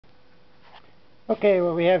Okay,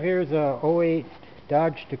 what we have here is a '08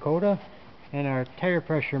 Dodge Dakota, and our tire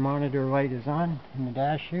pressure monitor light is on in the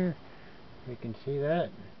dash here. We can see that.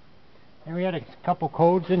 And we had a couple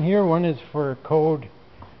codes in here. One is for code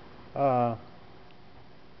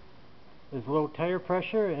is low tire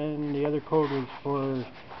pressure, and the other code was for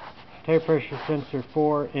tire pressure sensor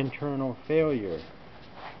 4 internal failure,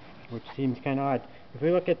 which seems kind of odd. If we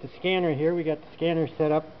look at the scanner here, we got the scanner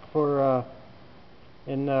set up for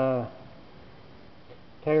in the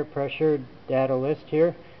tire pressure data list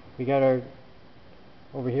here. We got our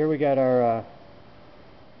over here. We got our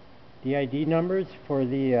DID numbers for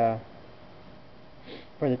the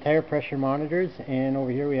tire pressure monitors, and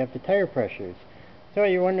over here we have the tire pressures. So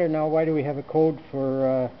you wonder now, why do we have a code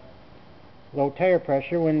for low tire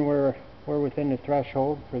pressure when we're within the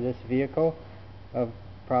threshold for this vehicle of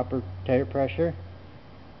proper tire pressure?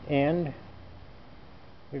 And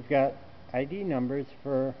we've got ID numbers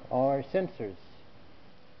for all our sensors.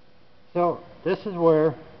 So this is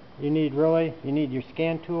where you need your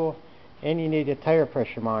scan tool, and you need a tire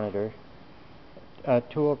pressure monitor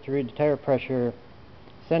tool to read the tire pressure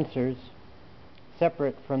sensors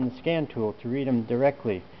separate from the scan tool to read them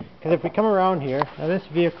directly. Because if we come around here, now this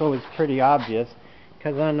vehicle is pretty obvious,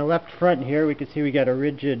 because on the left front here we can see we got a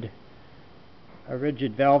rigid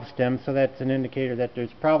valve stem, so that's an indicator that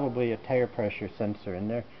there's probably a tire pressure sensor in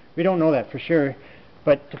there. We don't know that for sure,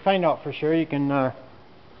 but to find out for sure, you can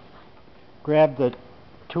grab the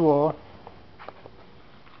tool,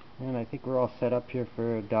 and I think we're all set up here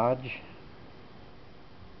for a Dodge.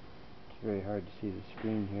 It's very hard to see the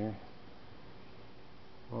screen here.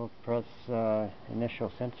 We'll press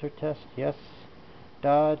initial sensor test, yes.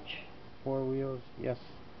 Dodge, 4 wheels, yes.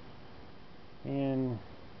 And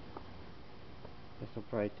this will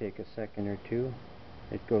probably take a second or two.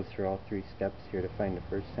 It goes through all 3 steps here to find the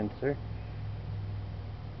first sensor.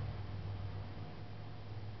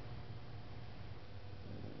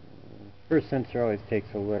 First sensor always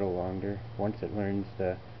takes a little longer. Once it learns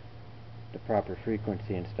the proper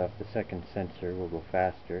frequency and stuff, the second sensor will go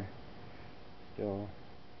faster. Still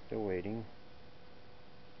waiting.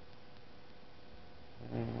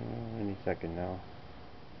 Any second now.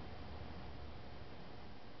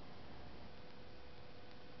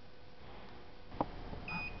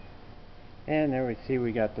 And there we see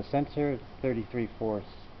we got the sensor. It's 33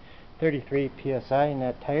 psi in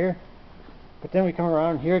that tire. But then we come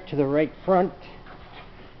around here to the right front,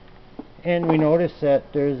 and we notice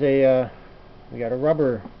that there's we got a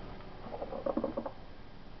rubber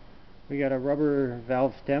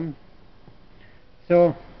valve stem.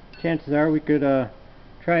 So chances are we could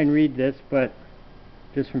try and read this, but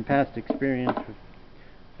just from past experience,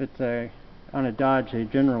 if it's on a Dodge, they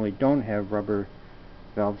generally don't have rubber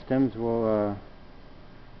valve stems. We'll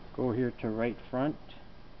go here to right front,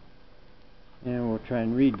 and we'll try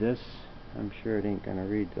and read this. I'm sure it ain't gonna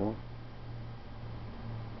read though.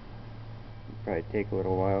 It'll probably take a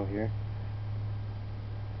little while here.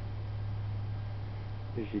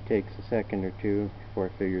 Usually takes a second or two before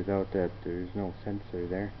it figures out that there's no sensor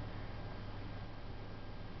there.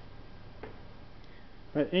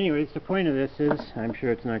 But anyways, the point of this is, I'm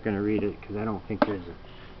sure it's not going to read it because I don't think there's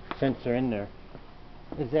a sensor in there,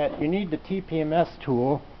 is that you need the TPMS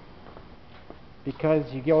tool,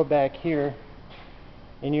 because you go back here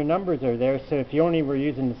and your numbers are there. So if you only were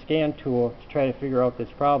using the scan tool to try to figure out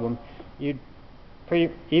this problem, you'd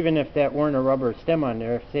even if that weren't a rubber stem on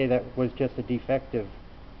there, say that was just a defective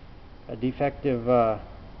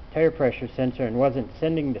tire pressure sensor and wasn't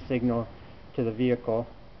sending the signal to the vehicle,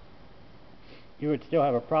 you would still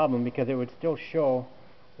have a problem, because it would still show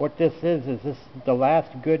what this is this the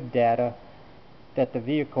last good data that the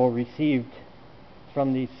vehicle received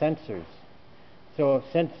from these sensors. So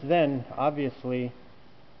since then, obviously,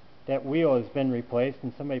 that wheel has been replaced,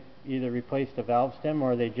 and somebody either replaced the valve stem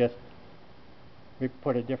or they just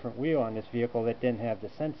put a different wheel on this vehicle that didn't have the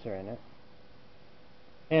sensor in it.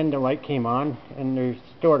 And the light came on, and there's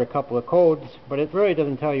stored a couple of codes, but it really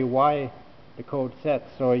doesn't tell you why the code sets.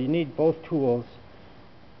 So you need both tools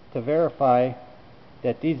to verify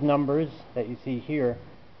that these numbers that you see here,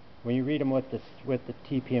 when you read them with the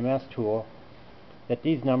TPMS tool, that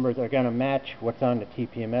these numbers are going to match what's on the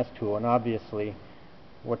TPMS tool. And obviously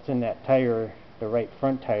what's in that tire, the right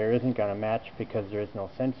front tire, isn't going to match because there is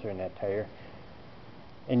no sensor in that tire.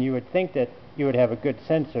 And you would think that you would have a good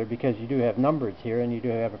sensor because you do have numbers here and you do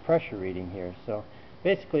have a pressure reading here. So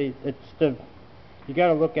basically, you got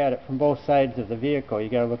to look at it from both sides of the vehicle. You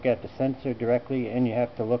got to look at the sensor directly, and you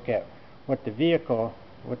have to look at what the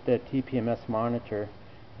TPMS monitor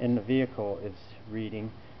in the vehicle is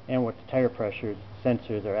reading, and what the tire pressure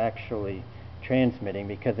sensors are actually transmitting,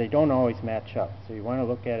 because they don't always match up. So you want to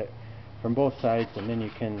look at it from both sides, and then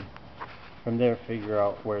you can from there figure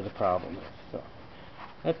out where the problem is. So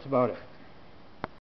that's about it.